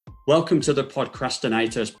Welcome to the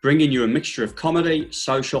Podcrastinators, bringing you a mixture of comedy,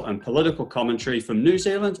 social and political commentary from New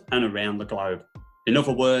Zealand and around the globe. In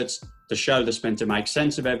other words, the show that's meant to make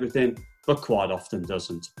sense of everything, but quite often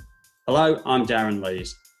doesn't. Hello, I'm Darren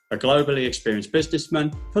Lees, a globally experienced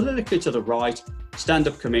businessman, politically to the right,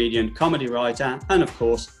 stand-up comedian, comedy writer, and of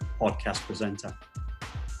course, podcast presenter.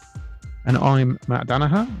 And I'm Matt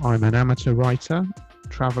Danaher. I'm an amateur writer,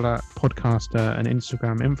 traveller, podcaster and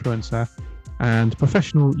Instagram influencer, and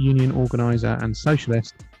professional union organiser and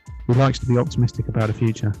socialist who likes to be optimistic about the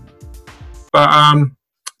future.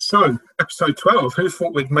 So episode 12, who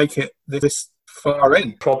thought we'd make it this far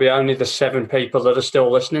in? Probably only the 7 people that are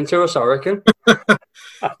still listening to us, I reckon.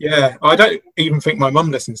 Yeah, I don't even think my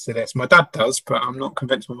mum listens to this. My dad does, but I'm not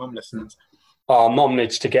convinced my mum listens. Oh, Mum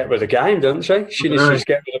needs to get with the game, doesn't she? She needs to just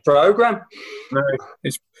get with the programme. No,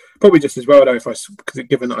 it's probably just as well, though,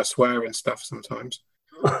 given that I swear and stuff sometimes.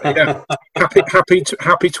 Yeah, happy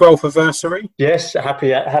 12th anniversary. Yes, happy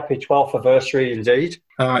 12th anniversary indeed.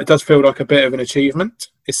 It does feel like a bit of an achievement.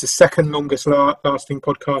 It's the second longest lasting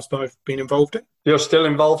podcast I've been involved in. You're still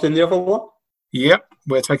involved in the other one? Yep,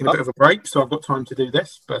 we're taking a bit of a break, so I've got time to do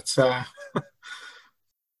this. But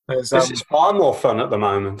this is far more fun at the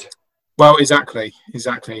moment. Well, exactly.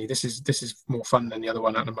 This is more fun than the other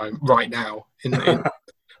one at the moment, right now in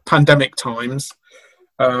pandemic times.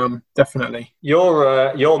 Definitely.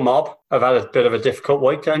 Your mob have had a bit of a difficult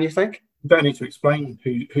week, don't you think? Don't need to explain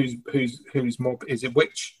whose mob is it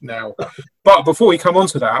which now. But before we come on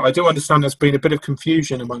to that, I do understand there's been a bit of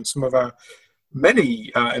confusion among some of our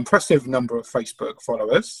many impressive number of Facebook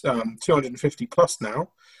followers, 250 plus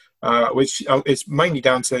now, which is mainly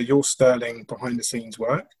down to your sterling behind the scenes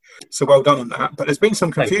work. So well done on that. But there's been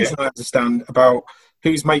some confusion, I understand, about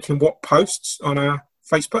who's making what posts on our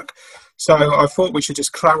Facebook. So I thought we should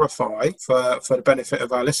just clarify for the benefit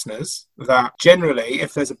of our listeners that generally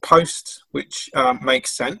if there's a post which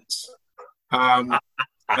makes sense and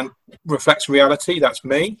reflects reality, that's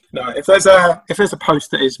me. No, if there's a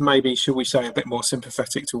post that is maybe, shall we say, a bit more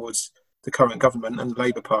sympathetic towards the current government and the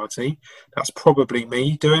Labour Party, that's probably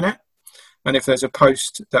me doing it. And if there's a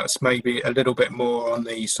post that's maybe a little bit more on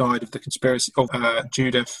the side of the conspiracy of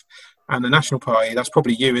Judith and the National Party, that's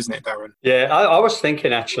probably you, isn't it, Darren? Yeah, I was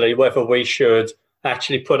thinking actually whether we should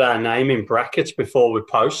actually put our name in brackets before we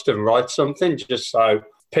post and write something, just so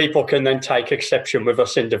people can then take exception with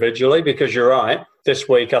us individually, because you're right. This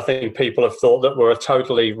week, I think people have thought that we're a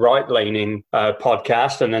totally right-leaning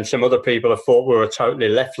podcast, and then some other people have thought we're a totally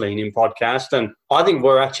left-leaning podcast. And I think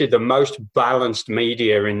we're actually the most balanced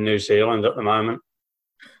media in New Zealand at the moment.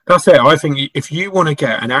 That's it. I think if you want to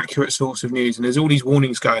get an accurate source of news, and there's all these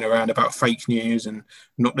warnings going around about fake news and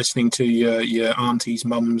not listening to your aunties,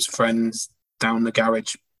 mums, friends down the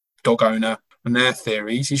garage, dog owner and their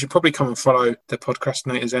theories, you should probably come and follow the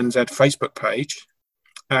Podcrastinators NZ Facebook page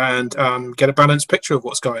and get a balanced picture of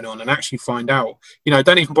what's going on and actually find out.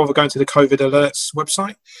 Don't even bother going to the COVID alerts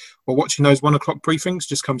website or watching those 1 o'clock briefings.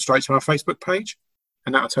 Just come straight to our Facebook page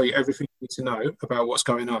and that'll tell you everything you need to know about what's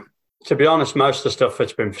going on. To be honest, most of the stuff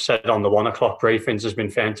that's been said on the 1 o'clock briefings has been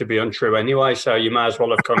found to be untrue anyway, so you may as well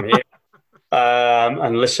have come here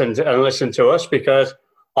and listen to us, because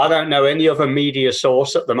I don't know any other media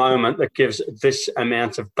source at the moment that gives this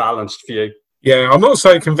amount of balanced view. Yeah, I'm not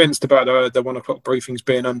so convinced about the 1 o'clock briefings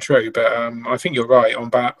being untrue, but I think you're right on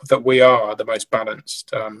that we are the most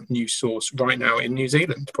balanced news source right now in New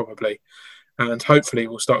Zealand, probably. And hopefully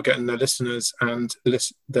we'll start getting the listeners and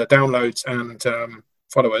the downloads and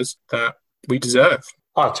followers that we deserve.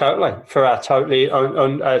 Oh, totally. For our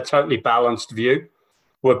totally balanced view.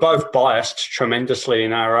 We're both biased tremendously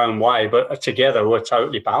in our own way, but together we're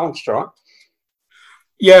totally balanced, right?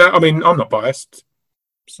 Yeah, I mean, I'm not biased.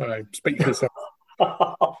 So speak for yourself.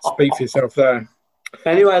 Speak for yourself there.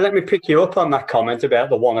 Anyway, let me pick you up on that comment about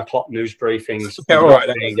the 1 o'clock news briefings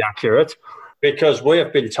being accurate, because we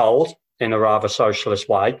have been told in a rather socialist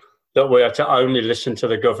way that we are to only listen to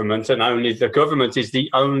the government, and only the government is the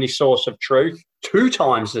only source of truth. 2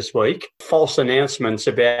 times this week, false announcements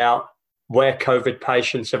about where COVID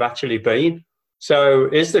patients have actually been. So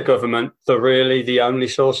is the government really the only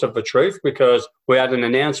source of the truth? Because we had an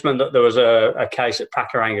announcement that there was a case at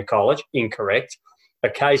Pakuranga College, incorrect. A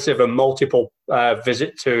case of a multiple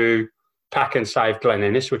visit to Pack and Save Glen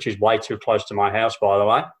Innes, which is way too close to my house, by the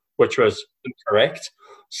way, which was incorrect.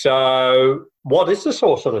 So what is the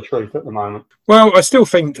source of the truth at the moment? Well, I still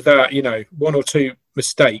think that, 1 or 2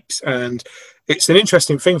 mistakes, and it's an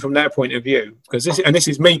interesting thing from their point of view, because this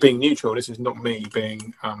is me being neutral. This is not me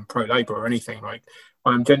being pro-Labour or anything. Like,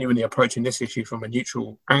 I'm genuinely approaching this issue from a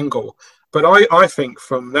neutral angle. But I think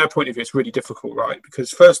from their point of view, it's really difficult, right?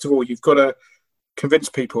 Because first of all, you've got to convince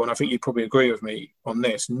people, and I think you probably agree with me on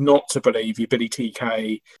this, not to believe your Billy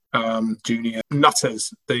TK junior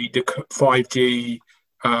nutters, the 5G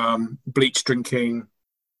bleach drinking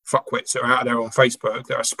fuckwits that are out there on Facebook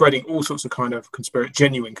that are spreading all sorts of kind of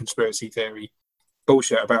genuine conspiracy theory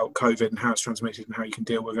bullshit about COVID and how it's transmitted and how you can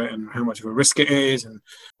deal with it and how much of a risk it is. And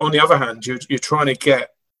on the other hand, you're trying to get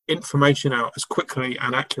information out as quickly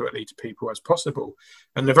and accurately to people as possible.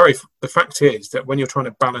 And the fact is that when you're trying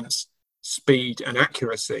to balance speed and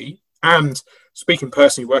accuracy, and speaking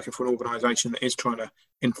personally, working for an organisation that is trying to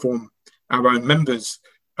inform our own members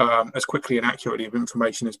as quickly and accurately of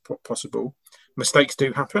information as possible, mistakes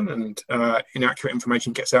do happen, and inaccurate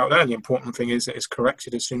information gets out there. And the important thing is that it's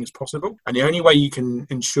corrected as soon as possible. And the only way you can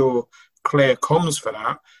ensure clear comms for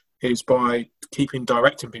that is by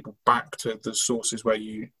directing people back to the sources where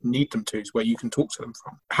you need them to, where you can talk to them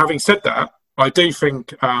from. Having said that, I do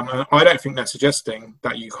think, I don't think they're suggesting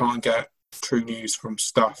that you can't get true news from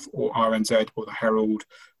Stuff or RNZ or the Herald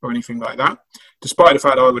or anything like that, despite the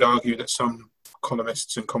fact I would argue that some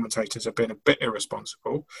columnists and commentators have been a bit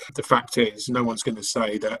irresponsible. The fact is, no one's going to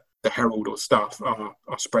say that the Herald or Stuff are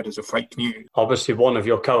spreaders of fake news. Obviously, one of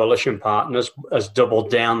your coalition partners has doubled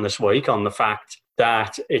down this week on the fact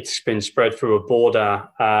that it's been spread through a border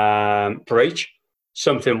breach,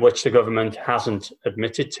 something which the government hasn't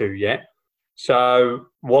admitted to yet. So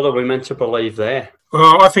what are we meant to believe there?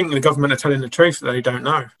 Well, I think the government are telling the truth that they don't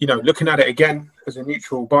know. You know, looking at it again as a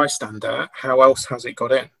neutral bystander, how else has it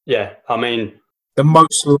got in? Yeah, I mean, the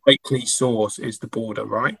most likely source is the border,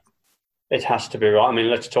 right? It has to be right. I mean,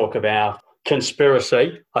 let's talk about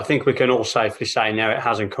conspiracy. I think we can all safely say now it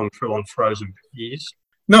hasn't come through on frozen peas.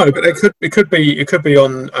 No, but it could be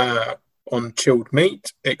on chilled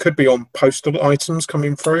meat. It could be on postal items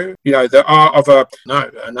coming through. You know, there are other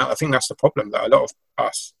and I think that's the problem, that a lot of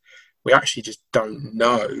us, we actually just don't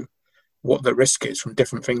know what the risk is from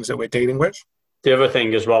different things that we're dealing with. The other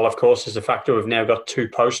thing as well, of course, is the fact that we've now got 2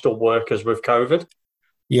 postal workers with COVID.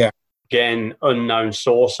 Yeah. Again, unknown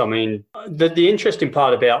source. I mean, the interesting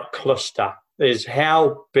part about cluster is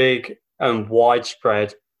how big and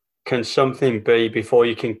widespread can something be before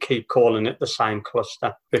you can keep calling it the same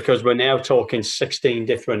cluster? Because we're now talking 16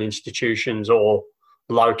 different institutions or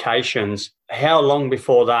locations. How long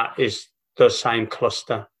before that is the same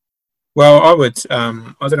cluster? Well, I would, I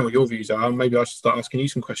don't know what your views are. Maybe I should start asking you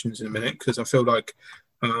some questions in a minute, because I feel like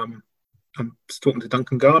I'm talking to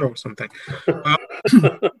Duncan Garner or something.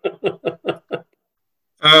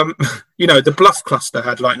 You know, the Bluff cluster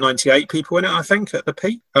had like 98 people in it, I think, at the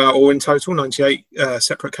peak, or in total, 98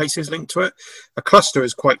 separate cases linked to it. A cluster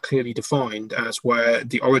is quite clearly defined as where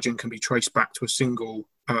the origin can be traced back to a single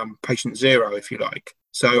patient zero, if you like.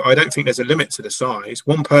 So I don't think there's a limit to the size.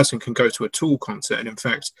 One person can go to a Tool concert and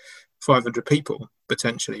infect 500 people,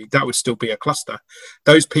 potentially. That would still be a cluster.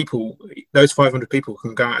 Those 500 people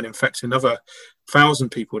can go out and infect another 1,000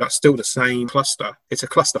 people. That's still the same cluster. It's a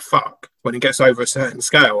cluster fuck when it gets over a certain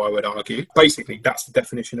scale, I would argue. Basically, that's the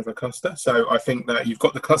definition of a cluster. So I think that you've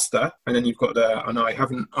got the cluster, and then you've got and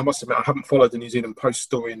I must admit, I haven't followed the New Zealand Post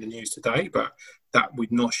story in the news today, but that we're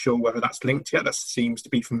not sure whether that's linked yet. That seems to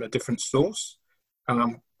be from a different source.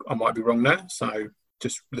 I might be wrong there, so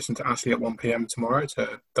just listen to Ashley at 1 p.m. tomorrow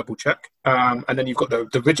to double check. And then you've got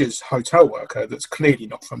the Ridges hotel worker that's clearly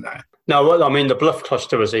not from there. No, well, I mean, the Bluff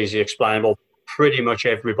cluster was easy explainable. Pretty much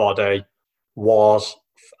everybody was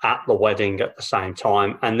at the wedding at the same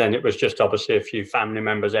time, and then it was just obviously a few family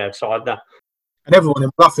members outside that. And everyone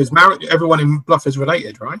in Bluff is married. Everyone in Bluff is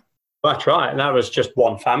related, right? That's right. That was just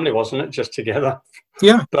one family, wasn't it? Just together.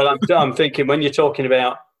 Yeah. But I'm thinking, when you're talking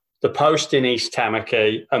about the Post in East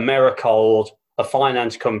Tamaki, Americold, a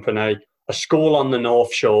finance company, a school on the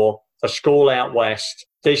North Shore, a school out west,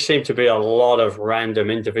 these seem to be a lot of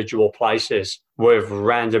random individual places with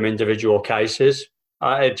random individual cases.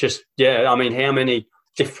 I mean, how many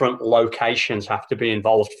different locations have to be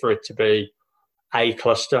involved for it to be a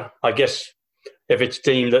cluster? I guess if it's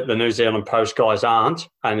deemed that the New Zealand Post guys aren't,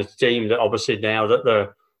 and it's deemed that obviously now that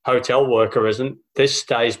the hotel worker isn't, this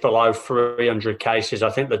stays below 300 cases. I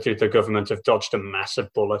think the government have dodged a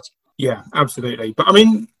massive bullet. Yeah, absolutely. But I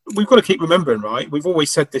mean, we've got to keep remembering, right? We've always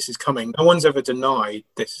said this is coming. No one's ever denied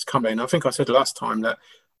this is coming. I think I said last time that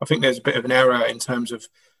I think there's a bit of an error in terms of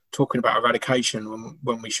talking about eradication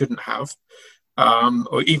when we shouldn't have.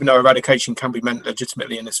 Or even though eradication can be meant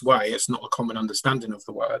legitimately in this way, it's not a common understanding of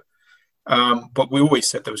the word. But we always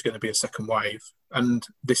said there was going to be a second wave, and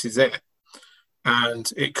this is it.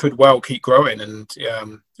 And it could well keep growing. And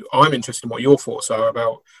I'm interested in what your thoughts are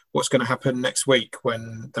about what's going to happen next week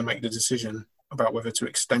when they make the decision about whether to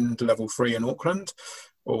extend level 3 in Auckland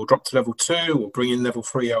or drop to level 2 or bring in level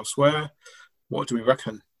 3 elsewhere. What do we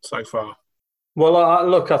reckon so far? Well,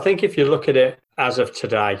 look, I think if you look at it as of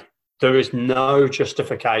today, there is no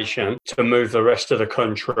justification to move the rest of the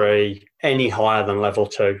country any higher than level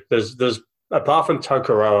 2. There's apart from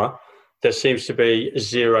Tokoroa, there seems to be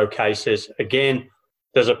 0 cases. Again,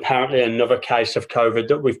 there's apparently another case of COVID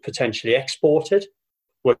that we've potentially exported,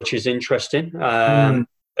 which is interesting. That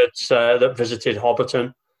visited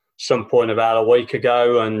Hobbiton some point about a week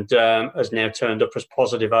ago and has now turned up as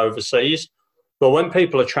positive overseas. But when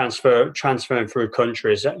people are transferring through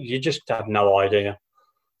countries, you just have no idea.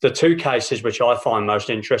 The 2 cases which I find most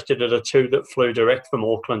interesting are the 2 that flew direct from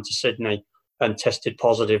Auckland to Sydney and tested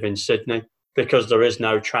positive in Sydney, because there is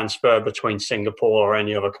no transfer between Singapore or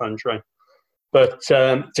any other country. But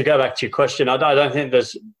to go back to your question, I don't think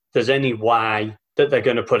there's any way that they're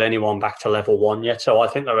going to put anyone back to level 1 yet. So I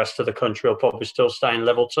think the rest of the country will probably still stay in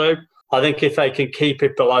level 2. I think if they can keep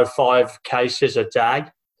it below 5 cases a day,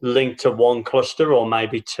 linked to 1 cluster or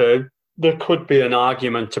maybe 2, there could be an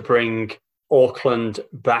argument to bring Auckland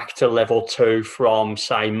back to level 2 from,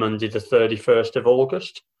 say, Monday the 31st of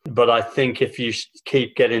August. But I think if you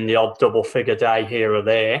keep getting the odd double figure day here or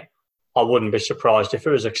there, I wouldn't be surprised if it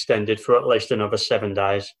was extended for at least another 7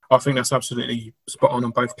 days. I think that's absolutely spot on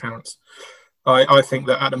both counts. I think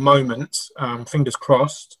that at the moment, fingers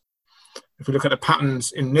crossed, if we look at the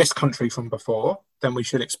patterns in this country from before, then we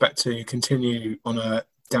should expect to continue on a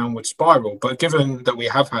downward spiral. But given that we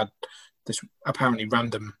have had this apparently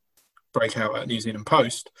random breakout at New Zealand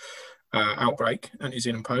Post, outbreak at New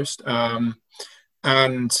Zealand Post, and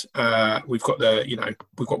we've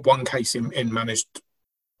got 1 case in managed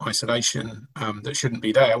isolation that shouldn't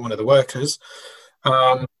be there, one of the workers.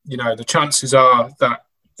 The chances are that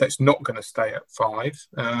that's not going to stay at 5.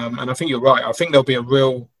 And I think you're right. I think there'll be a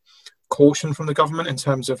real caution from the government in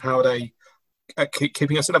terms of how they keep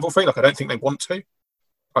keeping us at level 3. Like, I don't think they want to.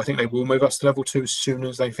 I think they will move us to level 2 as soon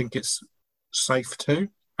as they think it's safe to.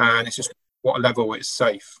 And it's just what level it's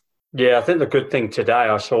safe. Yeah, I think the good thing today,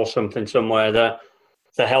 I saw something somewhere that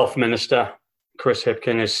the health minister, Chris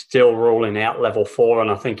Hipkin, is still ruling out level 4. And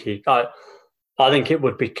I think I think it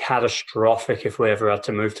would be catastrophic if we ever had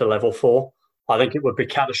to move to level 4. I think it would be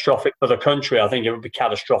catastrophic for the country. I think it would be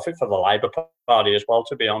catastrophic for the Labour Party as well,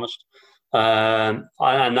 to be honest. And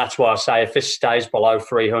that's why I say if this stays below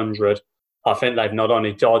 300, I think they've not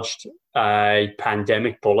only dodged a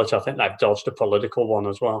pandemic bullet, I think they've dodged a political one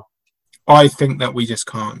as well. I think that we just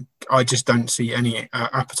can't. I just don't see any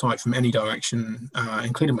appetite from any direction,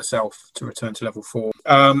 including myself, to return to level 4.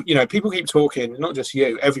 People keep talking, not just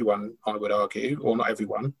you, everyone, I would argue, or not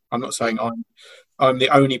everyone. I'm not saying I'm the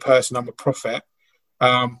only person, I'm a prophet.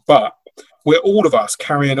 But we're all of us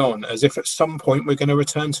carrying on as if at some point we're going to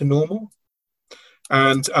return to normal.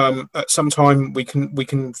 And at some time we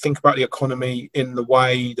can think about the economy in the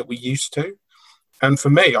way that we used to. And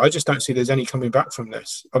for me, I just don't see there's any coming back from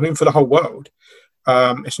this. I mean, for the whole world,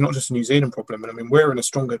 it's not just a New Zealand problem. And I mean, we're in a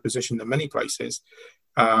stronger position than many places.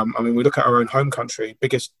 We look at our own home country,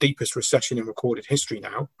 biggest, deepest recession in recorded history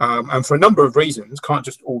now. And for a number of reasons, can't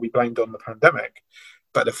just all be blamed on the pandemic.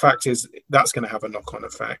 But the fact is, that's going to have a knock-on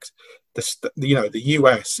effect. The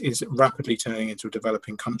US is rapidly turning into a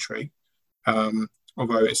developing country,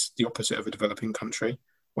 although it's the opposite of a developing country,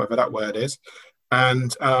 whatever that word is.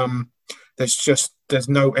 And there's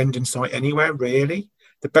no end in sight anywhere, really.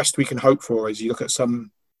 The best we can hope for is you look at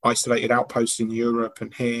some isolated outposts in Europe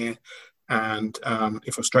and here, and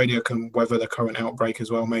if Australia can weather the current outbreak as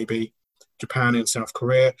well, maybe Japan and South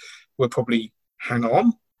Korea, we'll probably hang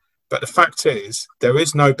on. But the fact is, there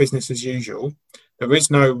is no business as usual. There is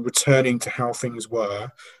no returning to how things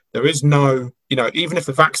were. There is no, even if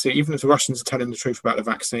the Russians are telling the truth about the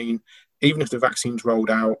vaccine, even if the vaccine's rolled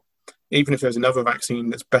out, even if there's another vaccine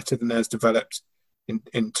that's better than theirs developed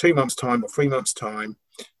in 2 months' time or 3 months' time,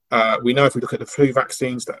 we know if we look at the flu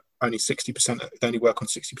vaccines that only work on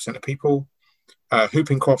 60% of people.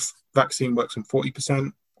 Whooping cough vaccine works on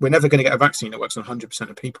 40%. We're never going to get a vaccine that works on 100%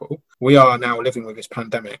 of people. We are now living with this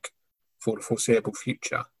pandemic for the foreseeable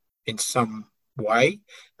future in some way.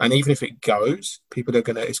 And even if it goes,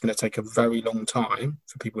 it's going to take a very long time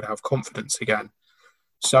for people to have confidence again.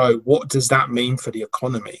 So what does that mean for the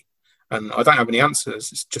economy? And I don't have any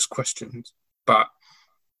answers. It's just questions. But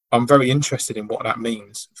I'm very interested in what that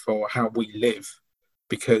means for how we live,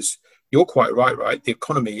 because you're quite right? The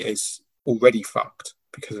economy is already fucked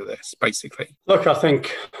because of this, basically. Look, I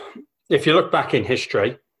think if you look back in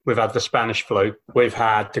history, we've had the Spanish flu, we've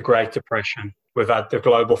had the Great Depression, we've had the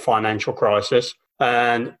global financial crisis,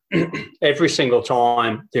 and every single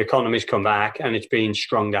time the economy's come back and it's been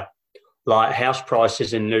stronger. Like house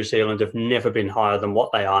prices in New Zealand have never been higher than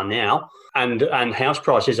what they are now. And house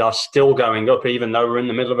prices are still going up, even though we're in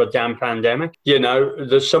the middle of a damn pandemic. You know,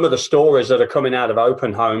 there's some of the stories that are coming out of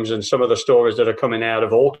open homes and some of the stories that are coming out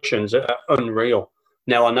of auctions are unreal.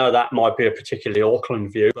 Now, I know that might be a particularly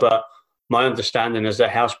Auckland view, but my understanding is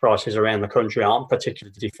that house prices around the country aren't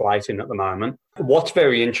particularly deflating at the moment. What's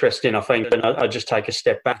very interesting, I think, and I just take a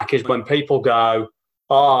step back, is when people go,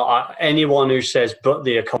 anyone who says, but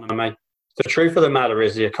the economy, the truth of the matter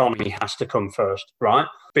is the economy has to come first, right?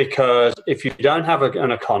 Because if you don't have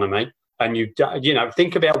an economy and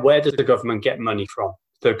think about where does the government get money from?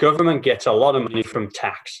 The government gets a lot of money from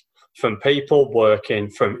tax, from people working,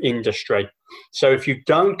 from industry. So if you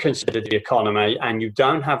don't consider the economy and you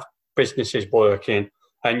don't have businesses working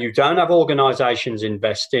and you don't have organisations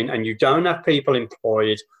investing and you don't have people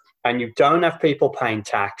employed and you don't have people paying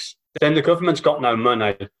tax, then the government's got no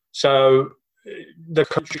money. So the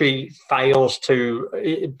country fails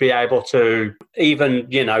to be able to even,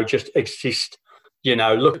 just exist.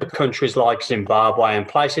 Look at countries like Zimbabwe and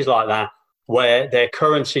places like that, where their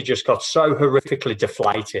currency just got so horrifically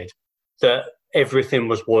deflated that everything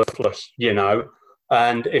was worthless,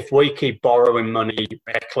 And if we keep borrowing money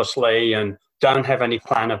recklessly and don't have any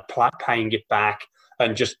plan of paying it back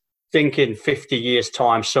and just think in 50 years'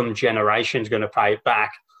 time some generation's going to pay it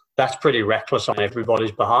back, that's pretty reckless on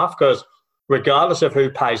everybody's behalf, because regardless of who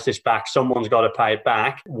pays this back, someone's got to pay it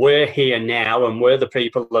back. We're here now and we're the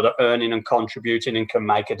people that are earning and contributing and can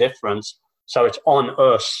make a difference. So it's on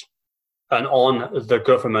us and on the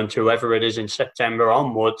government, whoever it is in September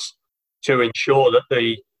onwards, to ensure that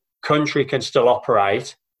the country can still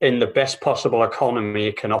operate in the best possible economy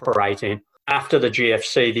it can operate in. After the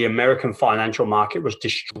GFC, the American financial market was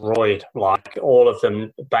destroyed. Like all of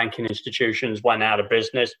them, banking institutions went out of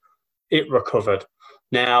business. It recovered.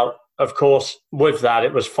 Now, of course, with that,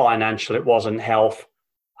 it was financial, it wasn't health.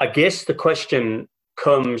 I guess the question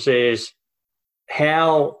comes is,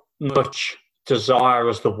 how much desire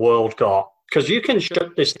has the world got? Because you can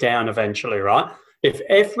shut this down eventually, right? If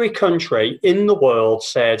every country in the world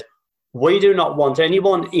said, we do not want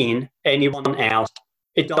anyone in, anyone out,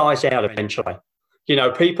 it dies out eventually.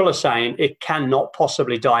 People are saying it cannot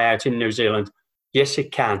possibly die out in New Zealand. Yes,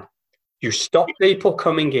 it can. You stop people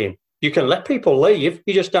coming in. You can let people leave,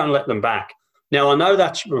 you just don't let them back. Now, I know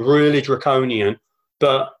that's really draconian,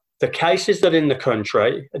 but the cases that are in the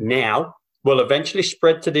country now will eventually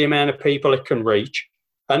spread to the amount of people it can reach.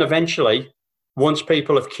 And eventually, once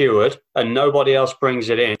people have cured and nobody else brings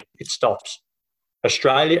it in, it stops.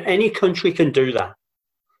 Australia, any country can do that.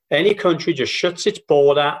 Any country just shuts its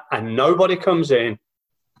border and nobody comes in,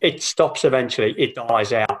 it stops eventually, it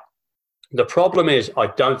dies out. The problem is, I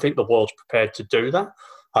don't think the world's prepared to do that.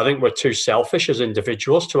 I think we're too selfish as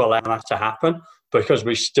individuals to allow that to happen, because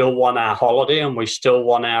we still want our holiday and we still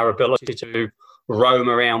want our ability to roam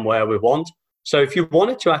around where we want. So if you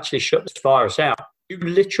wanted to actually shut this virus out, you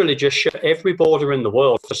literally just shut every border in the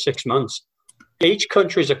world for 6 months. Each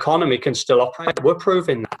country's economy can still operate. We're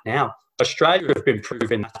proving that now. Australia have been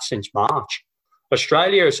proving that since March.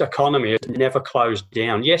 Australia's economy has never closed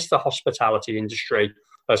down. Yes, the hospitality industry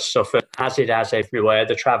has suffered, as it has everywhere.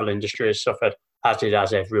 The travel industry has suffered, as it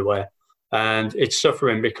has everywhere. And it's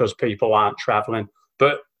suffering because people aren't travelling.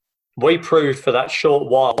 But we proved for that short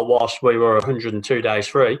while, whilst we were 102 days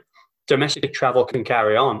free, domestic travel can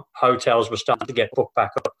carry on. Hotels were starting to get booked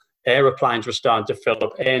back up. Aeroplanes were starting to fill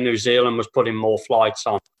up. Air New Zealand was putting more flights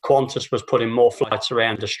on. Qantas was putting more flights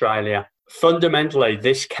around Australia. Fundamentally,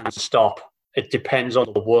 this can stop. It depends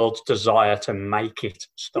on the world's desire to make it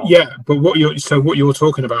stop. Yeah, but what you're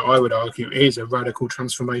talking about, I would argue, is a radical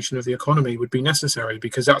transformation of the economy would be necessary,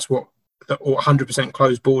 because that's what the 100%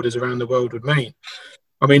 closed borders around the world would mean.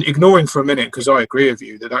 I mean, ignoring for a minute, because I agree with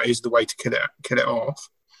you that is the way to kill it off.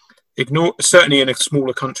 Certainly in a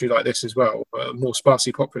smaller country like this as well, a more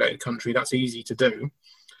sparsely populated country, that's easy to do.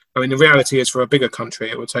 I mean, the reality is, for a bigger country,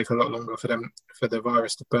 it would take a lot longer for the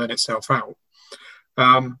virus to burn itself out.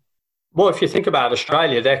 Well, if you think about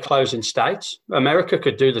Australia, they're closing states. America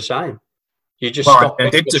could do the same. You just stop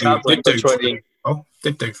did do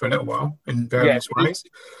for a little while in various ways.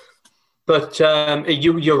 But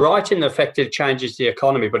you're right in the fact it changes the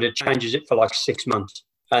economy, but it changes it for like 6 months.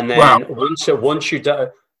 And then once you do,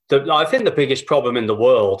 I think the biggest problem in the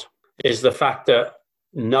world is the fact that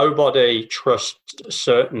nobody trusts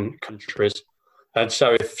certain countries. And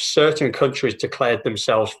so if certain countries declared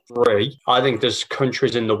themselves free, I think there's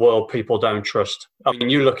countries in the world people don't trust. I mean,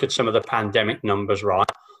 you look at some of the pandemic numbers,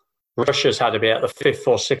 right? Russia's had about the 5th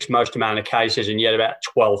or 6th most amount of cases, and yet about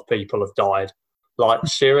 12 people have died. Like,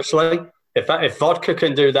 seriously? If vodka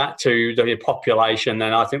can do that to the population,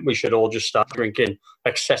 then I think we should all just start drinking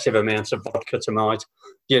excessive amounts of vodka tonight.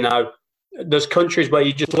 There's countries where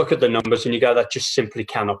you just look at the numbers and you go, that just simply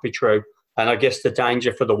cannot be true. And I guess the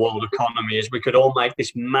danger for the world economy is we could all make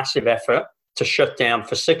this massive effort to shut down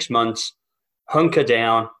for 6 months, hunker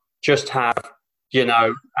down, just have,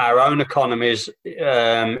 our own economies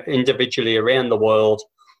individually around the world.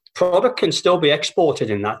 Product can still be exported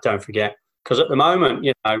in that, don't forget. Because at the moment,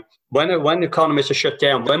 when economies are shut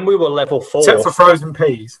down, when we were level 4... Except for frozen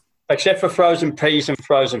peas. Except for frozen peas and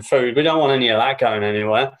frozen food. We don't want any of that going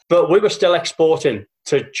anywhere. But we were still exporting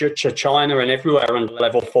to China and everywhere under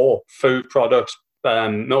level 4. Food products,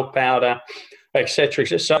 milk powder,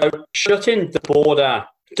 etc. So shutting the border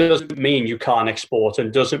doesn't mean you can't export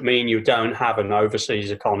and doesn't mean you don't have an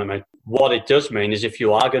overseas economy. What it does mean is if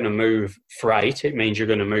you are going to move freight, it means you're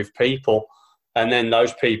going to move people. And then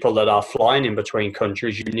those people that are flying in between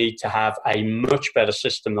countries, you need to have a much better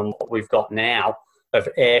system than what we've got now of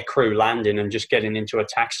air crew landing and just getting into a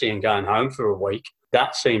taxi and going home for a week.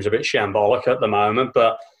 That seems a bit shambolic at the moment.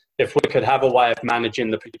 But if we could have a way of managing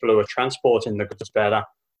the people who are transporting the goods better,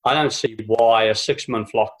 I don't see why a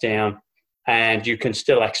 6-month lockdown and you can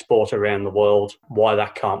still export around the world, why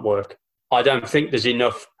that can't work. I don't think there's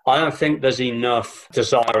enough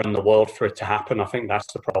desire in the world for it to happen. I think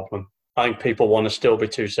that's the problem. I think people want to still be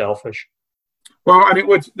too selfish. Well, and it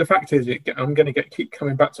would. The fact is, I'm going to keep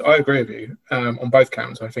coming back to. I agree with you on both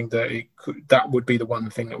counts. I think that that would be the one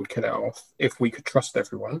thing that would kill it off if we could trust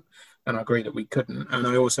everyone. And I agree that we couldn't. And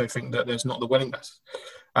I also think that there's not the willingness.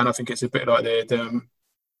 And I think it's a bit like the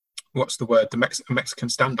what's the word? The Mexican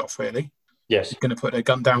standoff, really. Yes. Going to put their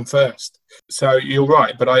gun down first. So you're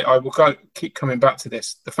right, but I will keep coming back to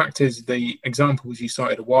this. The fact is, the examples you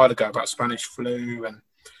cited a while ago about Spanish flu and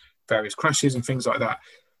various crashes and things like that.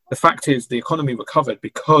 The fact is the economy recovered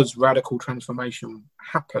because radical transformation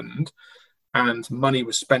happened and money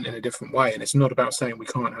was spent in a different way. And it's not about saying we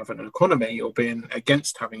can't have an economy or being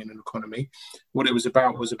against having an economy. What it was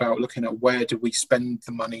about looking at where do we spend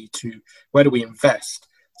the money where do we invest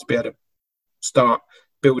to be able to start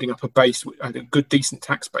building up a base, a good, decent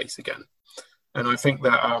tax base again. And I think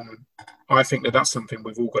that that's something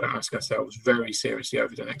we've all got to ask ourselves very seriously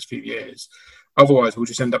over the next few years. Otherwise, we'll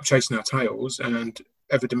just end up chasing our tails and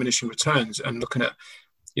ever diminishing returns and looking at,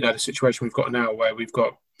 the situation we've got now where we've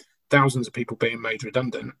got thousands of people being made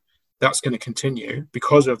redundant. That's going to continue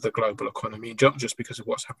because of the global economy, not just because of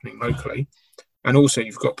what's happening locally. And also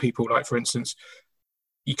you've got people like, for instance,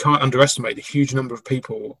 you can't underestimate the huge number of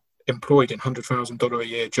people employed in $100,000 a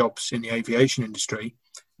year jobs in the aviation industry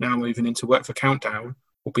now moving into work for Countdown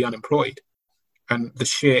will be unemployed, and the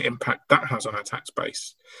sheer impact that has on our tax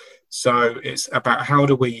base. So it's about how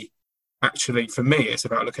do we actually, for me, it's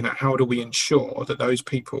about looking at how do we ensure that those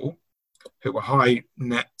people who are high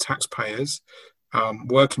net taxpayers,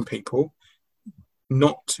 working people,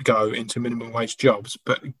 not go into minimum wage jobs,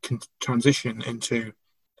 but can transition into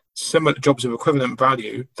similar jobs of equivalent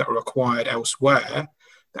value that are required elsewhere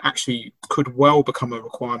that actually could well become a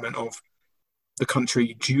requirement of the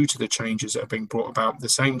country due to the changes that are being brought about, the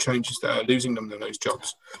same changes that are losing them to those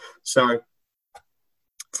jobs. So,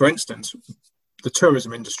 for instance, the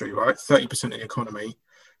tourism industry, right, 30% of the economy.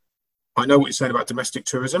 I know what you're saying about domestic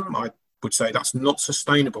tourism. I would say that's not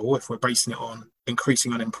sustainable if we're basing it on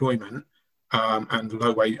increasing unemployment and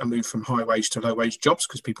low wage, a move from high wage to low wage jobs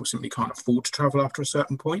because people simply can't afford to travel after a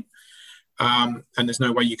certain point. And there's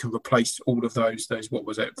no way you can replace all of those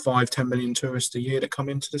 5-10 million tourists a year that come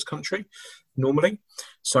into this country normally.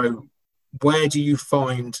 So where do you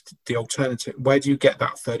find the alternative? Where do you get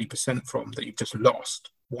that 30% from that you've just lost,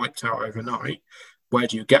 wiped out overnight? Where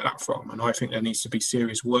do you get that from? And I think there needs to be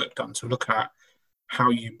serious work done to look at how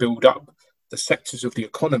you build up the sectors of the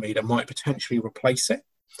economy that might potentially replace it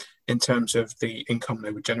in terms of the income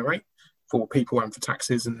they would generate for people and for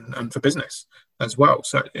taxes and for business as well.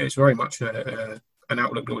 So it's very much an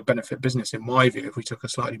outlook that would benefit business, in my view, if we took a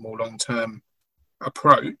slightly more long-term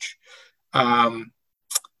approach. And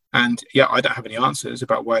yeah, I don't have any answers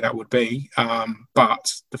about where that would be.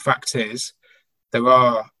 But the fact is, there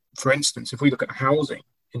are, for instance, if we look at housing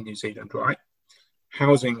in New Zealand, right?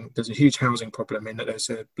 There's a huge housing problem in that there's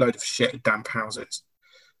a load of shit, damp houses.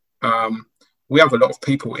 We have a lot of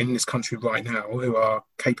people in this country right now who are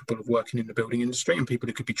capable of working in the building industry and people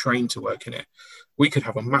who could be trained to work in it. We could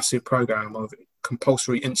have a massive program of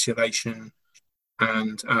compulsory insulation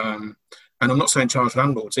and I'm not saying charge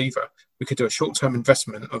landlords either. We could do a short-term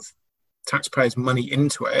investment of taxpayers' money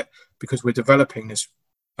into it because we're developing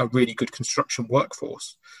a really good construction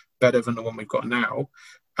workforce, better than the one we've got now.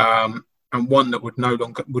 and one that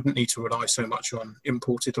wouldn't need to rely so much on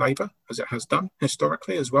imported labour as it has done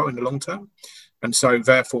historically as well in the long term. And so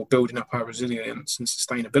therefore building up our resilience and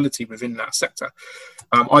sustainability within that sector.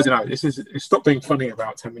 I don't know, it stopped being funny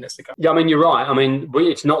about 10 minutes ago. Yeah, I mean, you're right. I mean,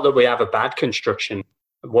 it's not that we have a bad construction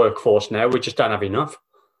workforce now, we just don't have enough.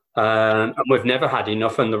 And we've never had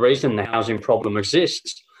enough. And the reason the housing problem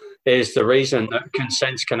exists is the reason that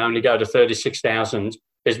consents can only go to 36,000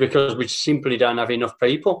 is because we simply don't have enough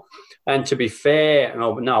people. And to be fair,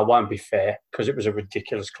 no, it won't be fair because it was a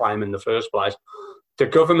ridiculous claim in the first place. The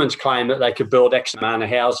government's claim that they could build X amount of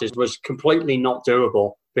houses was completely not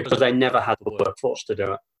doable because they never had the workforce to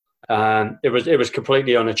do it. It was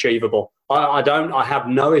completely unachievable. I have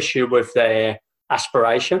no issue with their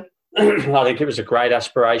aspiration. I think it was a great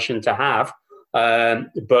aspiration to have,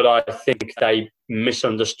 but I think they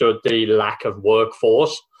misunderstood the lack of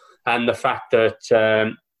workforce and the fact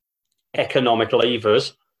that economic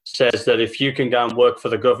levers says that if you can go and work for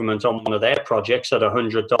the government on one of their projects at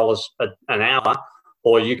 $100 an hour,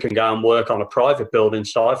 or you can go and work on a private building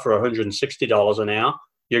site for $160 an hour,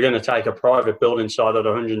 you're going to take a private building site at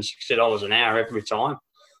 $160 an hour every time.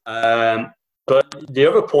 But the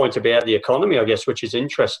other point about the economy, I guess, which is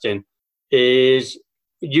interesting, is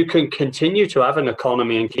you can continue to have an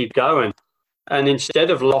economy and keep going. And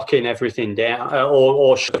instead of locking everything down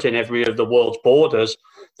or shutting every of the world's borders,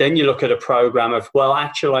 then you look at a program of, well,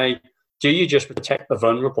 actually, do you just protect the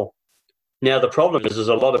vulnerable? Now, the problem is there's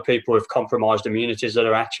a lot of people with compromised immunities that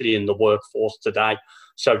are actually in the workforce today.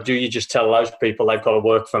 So do you just tell those people they've got to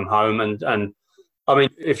work from home? And I mean,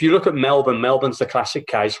 if you look at Melbourne's the classic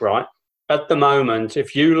case, right? At the moment,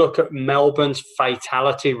 if you look at Melbourne's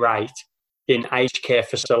fatality rate in aged care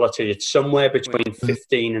facility, it's somewhere between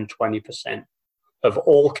 15 and 20% of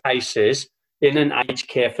all cases in an aged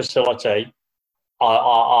care facility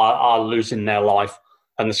are losing their life.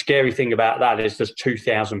 And the scary thing about that is there's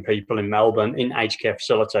 2,000 people in Melbourne in aged care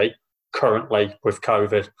facility currently with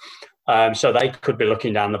COVID. So they could be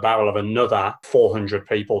looking down the barrel of another 400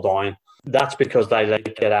 people dying. That's because they let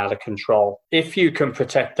it get out of control. If you can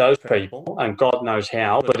protect those people, and God knows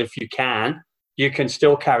how, but if you can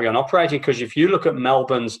still carry on operating. Because if you look at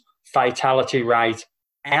Melbourne's fatality rate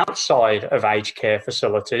outside of aged care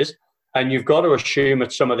facilities, and you've got to assume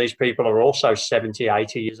that some of these people are also 70,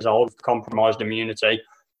 80 years old with compromised immunity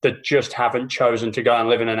that just haven't chosen to go and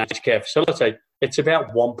live in an aged care facility, it's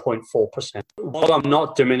about 1.4%. What I'm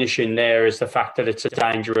not diminishing there is the fact that it's a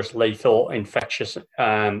dangerous, lethal, infectious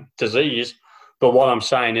disease. But what I'm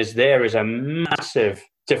saying is there is a massive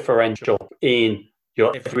differential in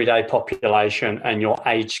your everyday population and your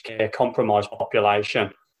aged care compromised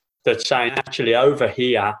population that's saying actually over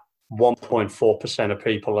here, 1.4% of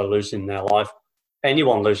people are losing their life.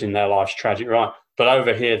 Anyone losing their life is tragic, right? But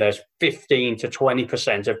over here, there's 15 to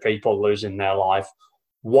 20% of people losing their life.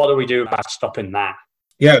 What do we do about stopping that?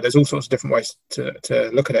 Yeah, there's all sorts of different ways to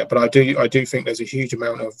look at it. But I do think there's a huge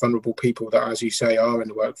amount of vulnerable people that, as you say, are in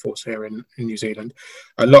the workforce here in New Zealand.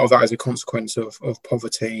 A lot of that is a consequence of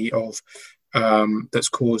poverty, that's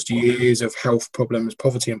caused years of health problems,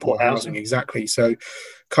 poverty and poor housing. Exactly. So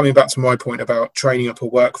coming back to my point about training up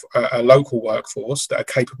a local workforce that are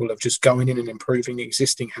capable of just going in and improving the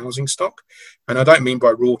existing housing stock. And I don't mean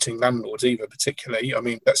by rorting landlords either particularly. I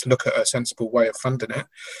mean, let's look at a sensible way of funding it.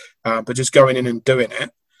 But just going in and doing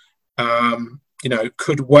it,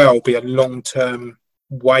 could well be a long-term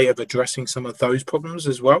way of addressing some of those problems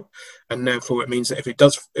as well. And therefore it means that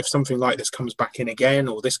if something like this comes back in again,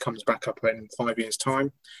 or this comes back up in 5 years'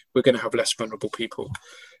 time, we're going to have less vulnerable people.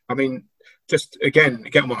 I mean, just again,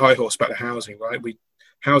 get on my high horse about the housing, right?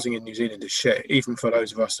 Housing in New Zealand is shit, even for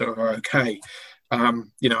those of us that are okay.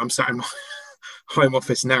 I'm sat in my home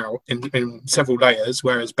office now in several layers,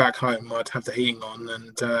 whereas back home I'd have the heating on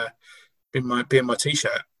and be in my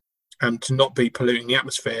t-shirt, and to not be polluting the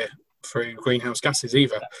atmosphere through greenhouse gases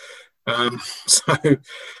either.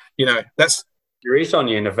 That's your ears on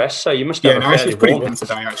you in a vest, so you must have it's pretty warm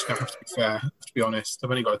today, actually. I have to be fair, to be honest. I've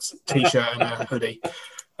only got a t-shirt and a hoodie.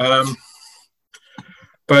 I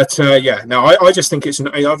just think I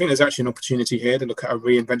think there's actually an opportunity here to look at a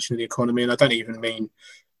reinvention of the economy, and I don't even mean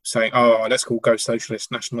saying, let's all go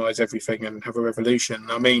socialist, nationalise everything and have a revolution.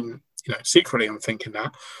 I mean, secretly I'm thinking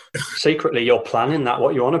that. Secretly you're planning that,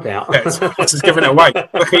 what you're on about. Yeah, it's just giving it away.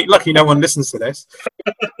 Lucky no one listens to this.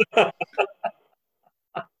 I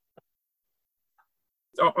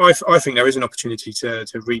think there is an opportunity to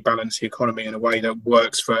rebalance the economy in a way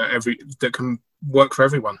that can work for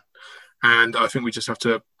everyone. And I think we just have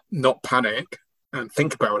to not panic and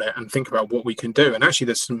think about it and think about what we can do. And actually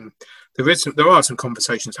there are some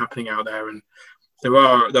conversations happening out there, and there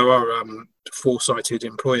are foresighted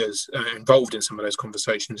employers involved in some of those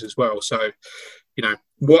conversations as well. So,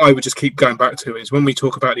 what I would just keep going back to is when we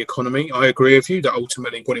talk about the economy, I agree with you that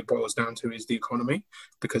ultimately what it boils down to is the economy,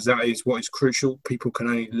 because that is what is crucial. People can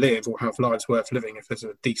only live or have lives worth living if there's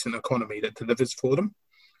a decent economy that delivers for them.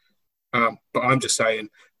 But I'm just saying,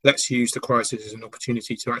 let's use the crisis as an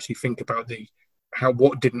opportunity to actually think about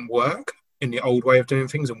what didn't work in the old way of doing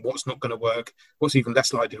things and what's not going to work, what's even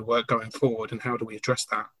less likely to work going forward, and how do we address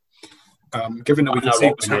that? Given that we can see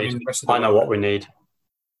what's happening in the rest of the world. I know what we need.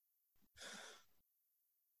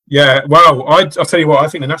 Yeah, well, I'll tell you what, I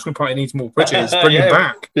think the National Party needs more bridges. Bring him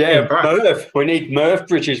back. Yeah, Merv. We need Merv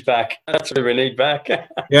bridges back. That's what we need back.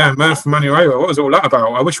 Yeah, Merv from Manuela. What was all that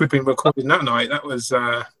about? I wish we'd been recording that night. That was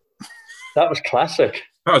classic.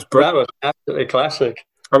 That was brilliant. That was absolutely classic.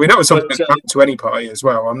 I mean, that was something that happened to any party as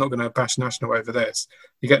well. I'm not going to bash National over this.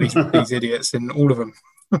 You get these idiots in all of them.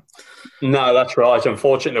 No, that's right.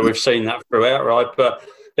 Unfortunately, we've seen that throughout, right? But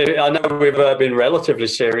I know we've been relatively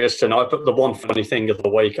serious tonight, but the one funny thing of the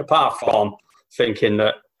week, apart from thinking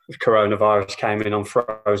that coronavirus came in on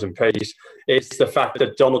frozen peas, is the fact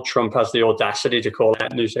that Donald Trump has the audacity to call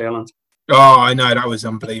out New Zealand. Oh, I know. That was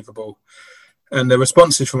unbelievable. And the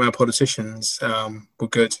responses from our politicians were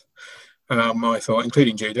good, I thought,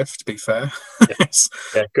 including Judith, to be fair.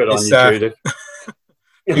 Yeah, good on you, Judith.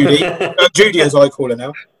 Judy, as I call her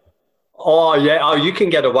now. Oh, yeah. Oh, you can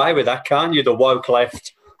get away with that, can't you? The woke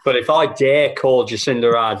left. But if I dare call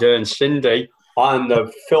Jacinda Ardern Cindy, I'm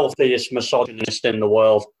the filthiest misogynist in the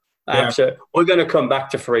world. Yeah. We're going to come back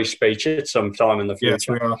to free speech at some time in the future. Yes,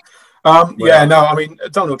 we are. Yeah, no, I mean,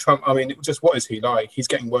 Donald Trump, I mean, just what is he like? He's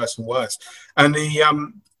getting worse and worse. And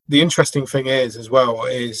the interesting thing is, as well,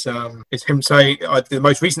 is him saying, the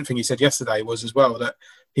most recent thing he said yesterday was as well that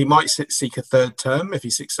he might seek a third term if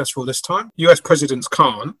he's successful this time. US presidents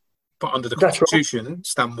can't, but under the Constitution,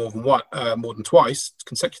 stand more than twice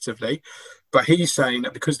consecutively. But he's saying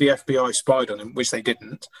that because the FBI spied on him, which they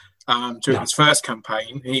didn't, during his first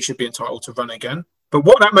campaign, he should be entitled to run again. But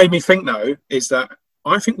what that made me think, though, is that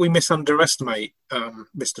I think we misunderestimate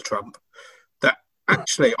Mr. Trump. That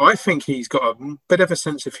actually, I think he's got a bit of a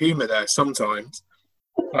sense of humour there sometimes.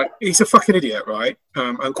 Like, he's a fucking idiot, right?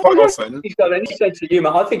 And quite often... He's got any sense of humour.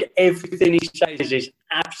 I think everything he says is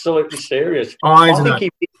absolutely serious. I think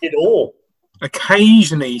he means it all.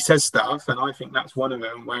 Occasionally he says stuff, and I think that's one of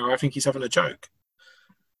them, where I think he's having a joke.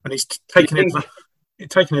 And he's taking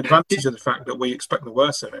advantage of the fact that we expect the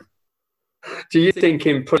worst of him. Do you think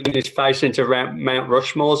him putting his face into Mount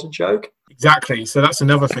Rushmore is a joke? Exactly. So that's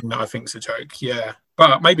another thing that I think is a joke, yeah.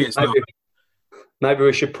 But maybe it's not. Maybe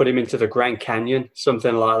we should put him into the Grand Canyon.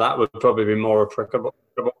 Something like that would probably be more applicable.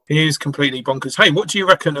 He is completely bonkers. Hey, what do you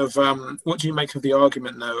reckon of, what do you make of the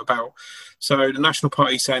argument, though, about, so the National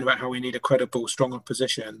Party saying about how we need a credible, strong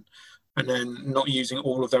opposition and then not using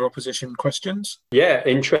all of their opposition questions? Yeah,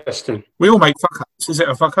 interesting. We all make fuck-ups. Is it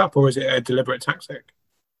a fuck-up or is it a deliberate tactic?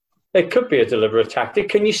 It could be a deliberate tactic.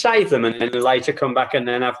 Can you save them and then later come back and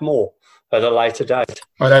then have more at a later date?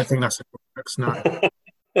 I don't think that's a fix, no.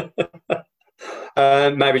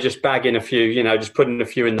 Maybe just bagging a few, just putting a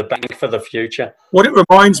few in the bank for the future. What it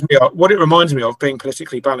reminds me of being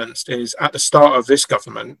politically balanced is at the start of this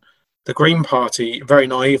government, the Green Party, very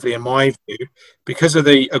naively in my view, because of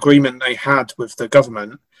the agreement they had with the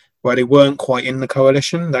government, where they weren't quite in the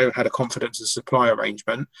coalition, they had a confidence and supply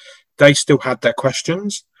arrangement, they still had their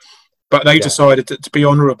questions. But they decided that to be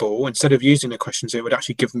honourable, instead of using the questions, they would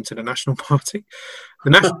actually give them to the National Party. The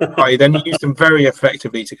National Party then used them very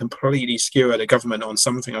effectively to completely skewer the government on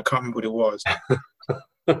something. I can't remember what it was.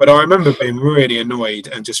 But I remember being really annoyed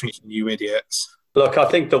and just thinking, you idiots. Look, I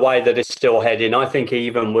think the way that it's still heading, I think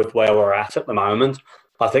even with where we're at the moment,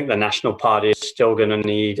 I think the National Party is still going to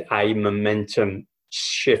need a momentum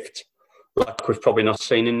shift like we've probably not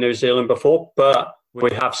seen in New Zealand before. But we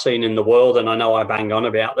have seen in the world, and I know I bang on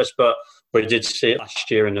about this, but we did see it last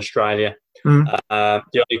year in Australia. The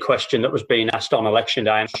only question that was being asked on election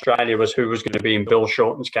day in Australia was who was going to be in Bill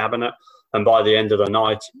Shorten's cabinet. And by the end of the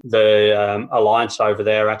night, the alliance over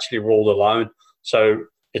there actually ruled alone. So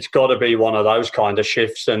it's got to be one of those kind of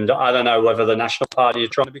shifts. And I don't know whether the National Party are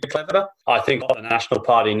trying to be clever. I think what the National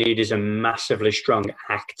Party need is a massively strong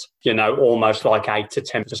act, almost like 8 to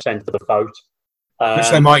 10% of the vote. Which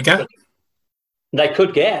they might get. They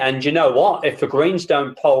could get, and you know what? If the Greens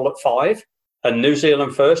don't poll at 5, and New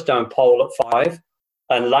Zealand First don't poll at 5,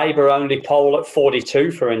 and Labour only poll at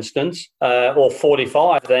 42, for instance, or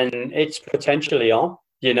 45, then it's potentially on.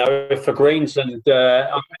 If the Greens and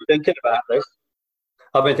I've been thinking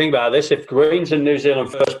about this. If Greens and New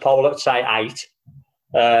Zealand First poll at say 8,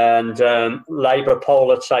 and Labour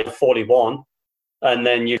poll at say 41, and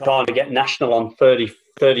then you kind of get national on 30,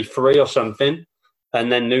 33 or something,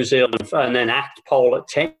 and then New Zealand, and then ACT poll at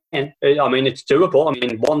 10. I mean, it's doable. I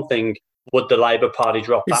mean, one thing, would the Labour Party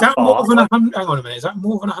drop Is that that more far? than 100? Hang on a minute. Is that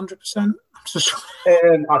more than 100%?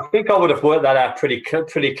 I think I would have worked that out pretty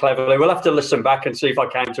cleverly. We'll have to listen back and see if I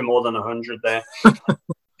came to more than 100 there.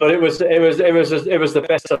 But it was the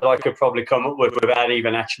best that I could probably come up with without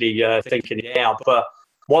even actually thinking it out. But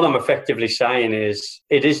what I'm effectively saying is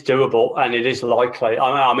it is doable and it is likely.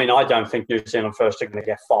 I mean, I don't think New Zealand First are going to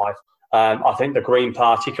get 5. I think the Green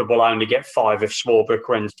Party will only get 5 if Swarbrick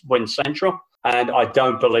wins Central. And I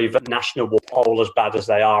don't believe that National will poll as bad as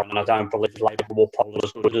they are, and I don't believe Labour will poll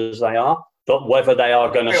as good as they are. But whether they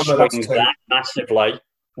are going to swing that massively,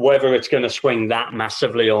 whether it's going to swing that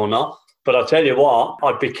massively or not. But I'll tell you what,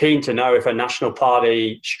 I'd be keen to know if a National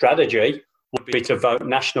Party strategy would be to vote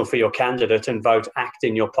National for your candidate and vote ACT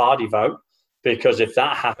in your party vote. Because if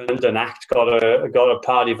that happened and ACT got a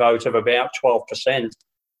party vote of about 12%,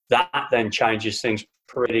 that then changes things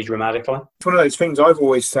pretty dramatically. It's one of those things I've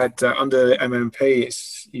always said under MMP,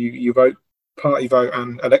 it's you vote party vote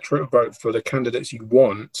and electorate vote for the candidates you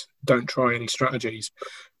want. Don't try any strategies.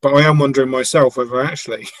 But I am wondering myself whether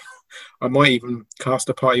actually I might even cast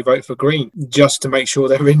a party vote for Green just to make sure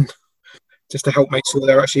they're in, just to help make sure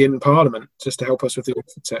they're actually in Parliament, just to help us with the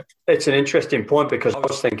arithmetic. It's an interesting point because I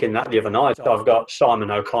was thinking that the other night. I've got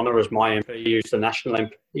Simon O'Connor as my MP, who's the national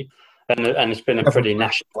MP, and it's been a pretty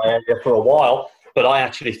national area for a while. But I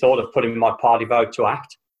actually thought of putting my party vote to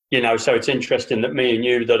ACT. So it's interesting that me and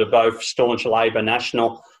you, that are both staunch Labour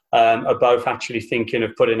National, are both actually thinking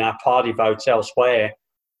of putting our party votes elsewhere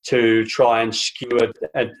to try and skew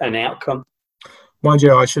an outcome. Mind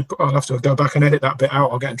you, I'll have to go back and edit that bit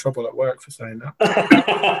out. I'll get in trouble at work for saying that.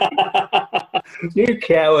 You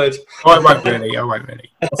coward. I won't really.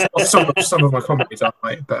 Some of my comments I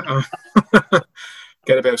might, but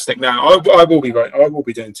get a bit of stick now. I will be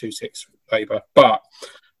doing 2-6 Labour, but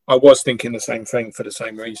I was thinking the same thing for the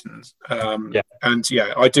same reasons. And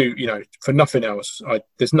I do. For nothing else,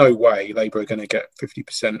 there's no way Labour are going to get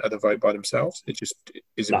 50% of the vote by themselves. It just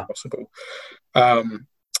is impossible. I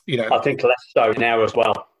think less so now as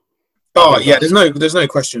well. Oh yeah, there's no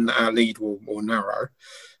question that our lead will narrow.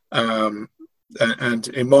 And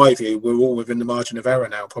in my view, we're all within the margin of error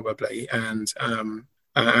now, probably. And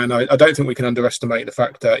I don't think we can underestimate the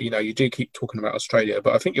fact that, you do keep talking about Australia,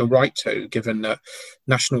 but I think you're right too, given that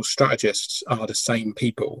national strategists are the same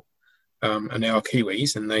people, and they are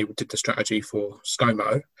Kiwis, and they did the strategy for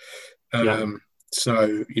ScoMo.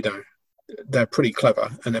 So, they're pretty clever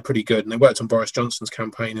and they're pretty good, and they worked on Boris Johnson's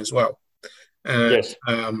campaign as well. And yes.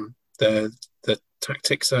 The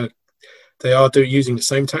tactics they are using the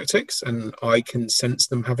same tactics, and I can sense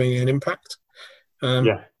them having an impact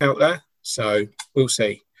out there. So we'll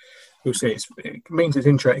see. It means it's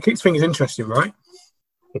interesting. It keeps things interesting, right?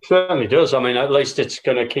 It certainly does. I mean, at least it's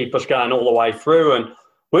going to keep us going all the way through, and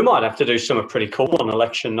we might have to do something pretty cool on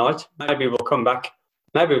election night. Maybe we'll come back.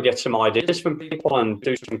 Maybe we'll get some ideas from people and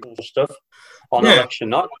do some cool stuff on election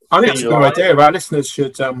night. I think that's a good idea. Our listeners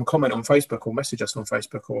should comment on Facebook or message us on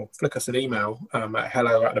Facebook or flick us an email at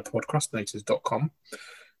hello@thepodcrastinators.com.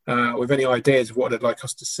 With any ideas of what they'd like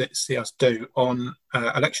us to see us do on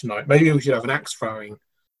election night. Maybe we should have an axe throwing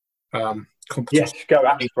competition. Yes, go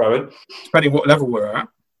axe throwing. Depending what level we're at.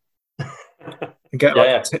 And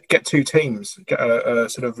get 2 teams. Get a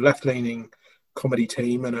sort of left-leaning comedy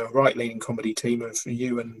team and a right-leaning comedy team of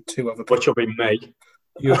you and 2 other people. Which will be me.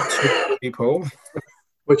 You have 2 people.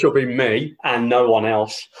 Which will be me and no one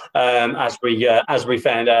else. As we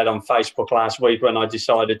found out on Facebook last week when I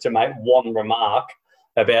decided to make one remark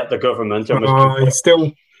about the government and was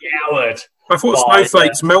still coward. I thought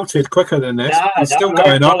snowflakes melted quicker than this. Still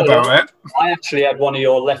going on about it. I actually had one of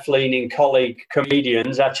your left-leaning colleague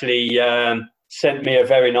comedians actually sent me a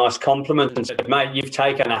very nice compliment and said, "Mate, you've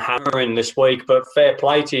taken a hammering this week, but fair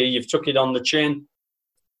play to you. You've took it on the chin."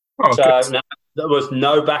 There was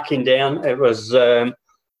no backing down. It was,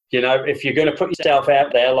 if you're going to put yourself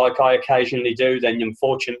out there like I occasionally do, then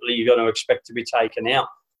unfortunately you're going to expect to be taken out.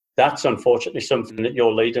 That's unfortunately something that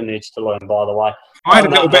your leader needs to learn, by the way. I had a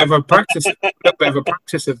little bit of a practice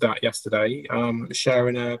of that yesterday,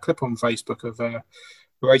 sharing a clip on Facebook of a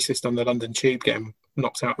racist on the London Tube getting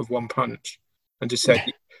knocked out with one punch, and just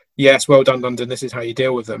said, "Yes, well done, London. This is how you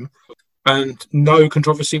deal with them," and no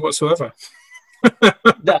controversy whatsoever.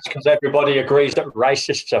 That's because everybody agrees that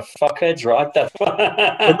racists are fuckheads, right?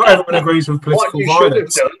 Not everyone agrees with political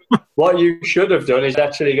violence. What you should have done is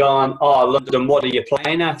actually gone, "Oh, London, what are you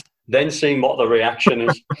playing at?" Then seeing what the reaction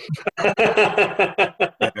is.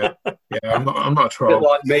 I'm not a troll.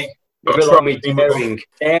 Like me. It'd be like me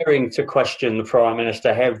daring to question the Prime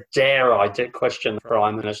Minister. How dare I question the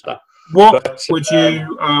Prime Minister? What would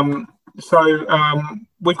you...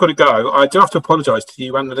 we've got to go. I do have to apologise to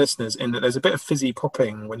you and the listeners in that there's a bit of fizzy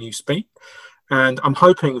popping when you speak, and I'm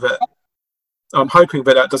hoping that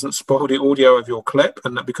that doesn't spoil the audio of your clip,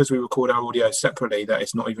 and that because we record our audio separately, that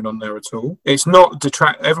it's not even on there at all. It's not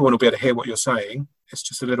detract. Everyone will be able to hear what you're saying. It's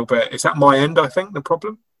just a little bit. It's at my end, I think, the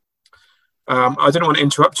problem. I didn't want to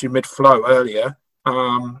interrupt you mid-flow earlier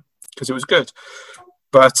because it was good,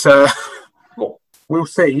 but we'll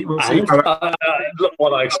see. We'll see. Look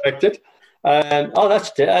what I expected.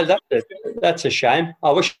 That's a shame.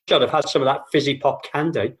 I wish I'd have had some of that fizzy pop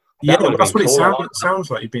candy. Yeah, that's what it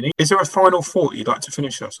sounds like you've been eating. Is there a final thought you'd like to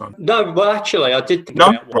finish us on? No, well, actually, I did think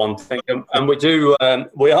about one thing, and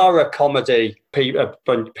we are a comedy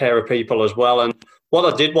pair of people as well, and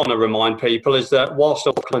what I did want to remind people is that whilst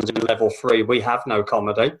Auckland's in level 3, we have no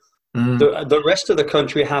comedy. The rest of the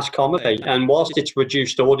country has comedy, and whilst it's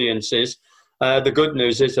reduced audiences, the good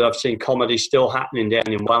news is that I've seen comedy still happening down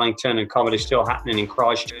in Wellington and comedy still happening in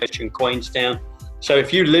Christchurch and Queenstown. So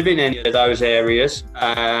if you live in any of those areas,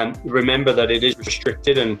 remember that it is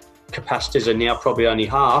restricted and capacities are now probably only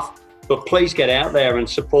half. But please get out there and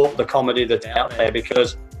support the comedy that's out there,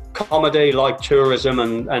 because comedy, like tourism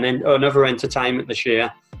and other entertainment this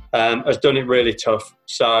year, has done it really tough.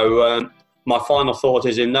 So my final thought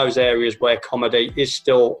is, in those areas where comedy is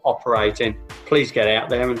still operating, please get out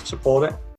there and support it.